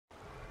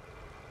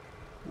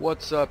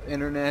What's up,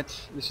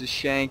 internet? This is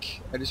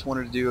Shank. I just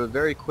wanted to do a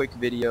very quick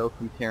video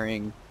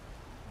comparing,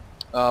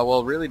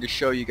 well, really to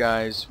show you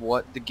guys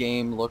what the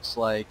game looks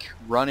like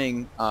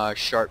running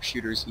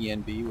Sharpshooters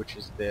ENB, which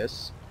is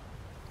this,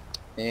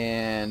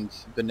 and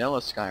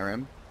Vanilla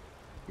Skyrim.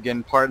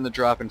 Again, pardon the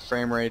drop in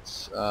frame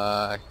rates.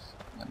 I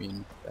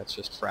mean, that's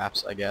just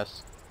fraps, I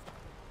guess.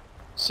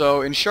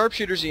 So in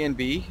Sharpshooters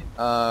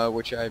ENB,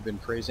 which I've been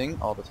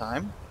praising all the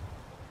time,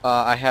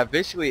 I have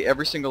basically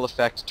every single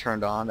effect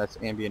turned on. That's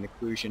ambient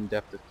occlusion,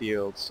 depth of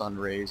field, sun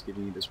rays,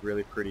 giving you this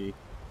really pretty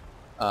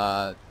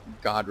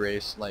God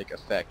race-like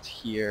effect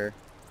here.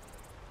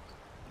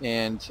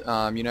 And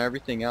you know,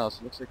 everything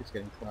else. It looks like it's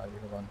getting cloudy.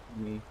 Hold on,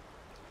 let me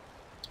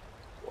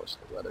force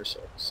the weather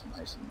so it's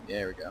nice and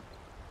there we go.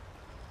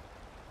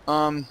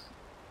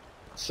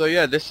 So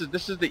yeah, this is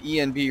the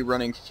ENB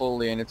running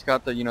fully, and it's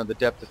got the the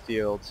depth of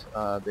field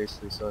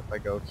basically. So if I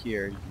go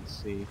here, you can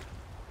see.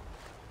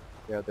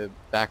 Yeah, the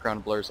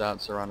background blurs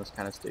out, so Serrano's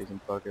kind of stays in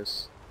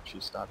focus. She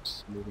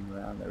stops moving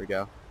around. There we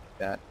go. Like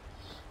that.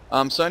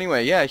 So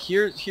anyway, yeah,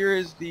 here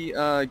is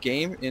the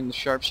game in the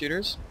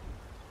Sharpshooters,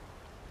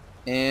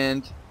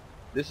 and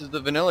this is the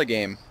vanilla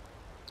game.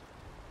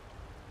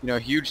 You know,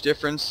 huge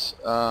difference.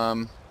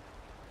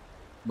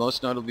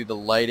 Most notably the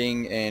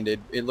lighting, and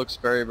it looks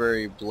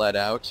very bled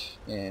out,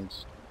 and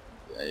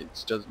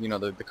it's just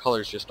the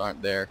colors just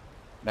aren't there.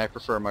 And I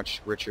prefer a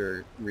much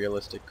richer,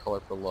 realistic,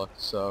 colorful look.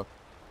 So.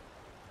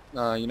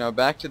 You know,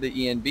 back to the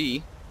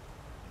ENB,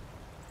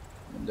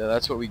 and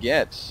that's what we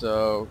get.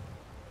 So,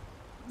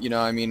 you know,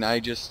 I mean, I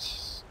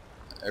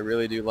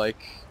really do like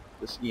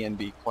this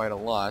ENB quite a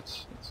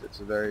lot.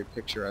 It's a very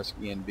picturesque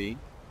ENB.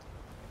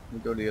 Let me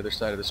go to the other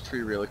side of this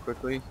tree really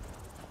quickly.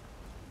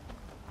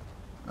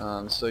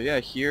 So yeah,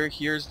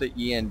 here's the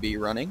ENB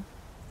running,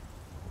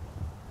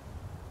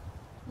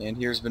 and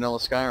here's Vanilla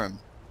Skyrim.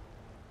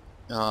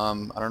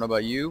 I don't know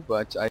about you,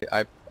 but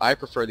I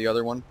prefer the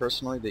other one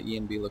personally. The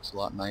ENB looks a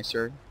lot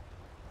nicer,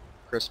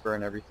 crisper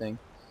and everything.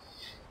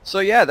 So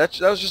yeah, that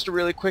was just a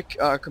really quick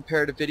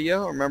comparative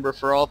video. Remember,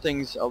 for all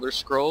things Elder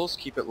Scrolls,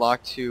 keep it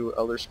locked to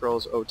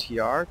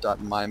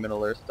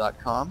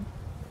elderscrollsotr.mymiddleearth.com,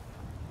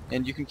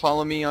 and you can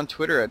follow me on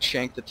Twitter at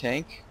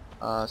ShankTheTank,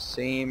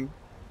 same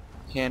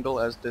handle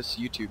as this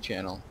YouTube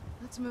channel.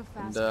 Let's move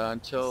And faster.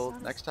 until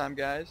next time,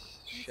 guys,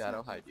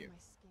 Shadow hide you.